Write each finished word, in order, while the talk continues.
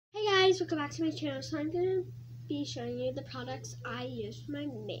guys, welcome back to my channel. So I'm going to be showing you the products I use for my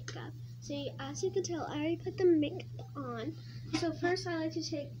makeup. So as you can tell, I already put the makeup on. So first I like to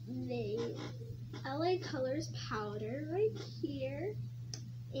take the LA Colors powder right here.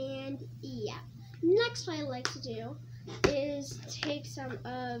 And yeah. Next what I like to do is take some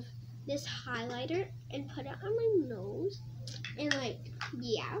of this highlighter and put it on my nose. And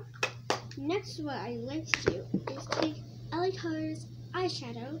yeah. Next what I like to do is take LA Colors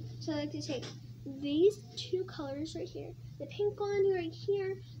eyeshadow. So I like to take these two colors right here, the pink one right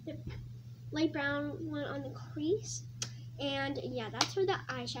here, the light brown one on the crease, and yeah, that's for the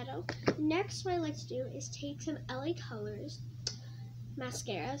eyeshadow. Next what I like to do is take some LA Colors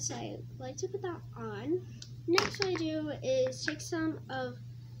mascara, so I like to put that on. Next what I do is take some of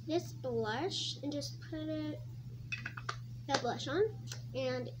this blush and just put that blush on,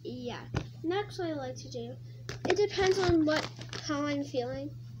 and yeah. Next what I like to do, it depends on how I'm feeling.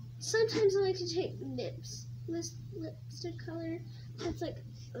 Sometimes I like to take this lipstick color, so it's like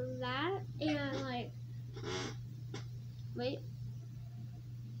that, and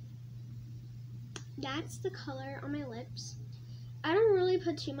that's the color on my lips. I don't really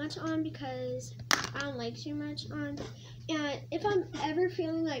put too much on because I don't like too much on. And if I'm ever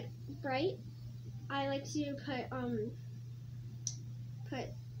feeling bright, I like to put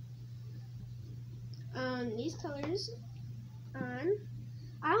these colors on.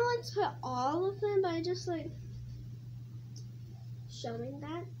 I don't like to put all of them, but I just like showing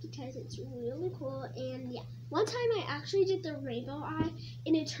that because it's really cool. And yeah, one time I actually did the rainbow eye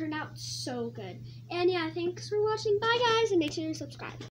and it turned out so good. And yeah, thanks for watching. Bye guys, and make sure to subscribe.